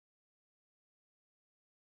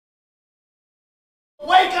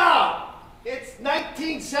Wake up! It's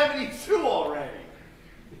 1972 already.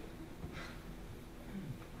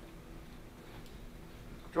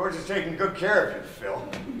 George is taking good care of you, Phil.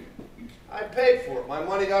 I paid for it. My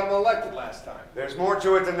money got him elected last time. There's more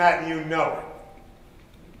to it than that, and you know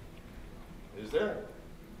it. Is there?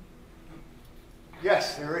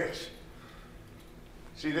 Yes, there is.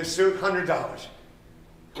 See this suit? $100.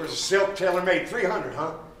 Where's a silk tailor-made? $300,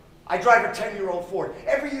 huh? I drive a 10-year-old Ford.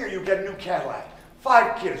 Every year you get a new Cadillac.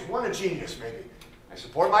 5 kids, one a genius, maybe. I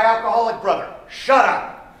support my alcoholic brother. Shut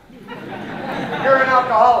up! You're an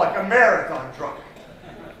alcoholic, a marathon drunk.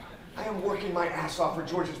 I am working my ass off for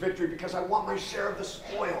George's victory because I want my share of the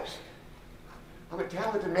spoils. I'm a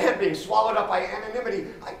talented man being swallowed up by anonymity.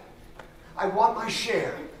 I want my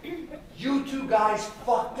share. You two guys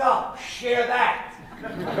fucked up. Share that.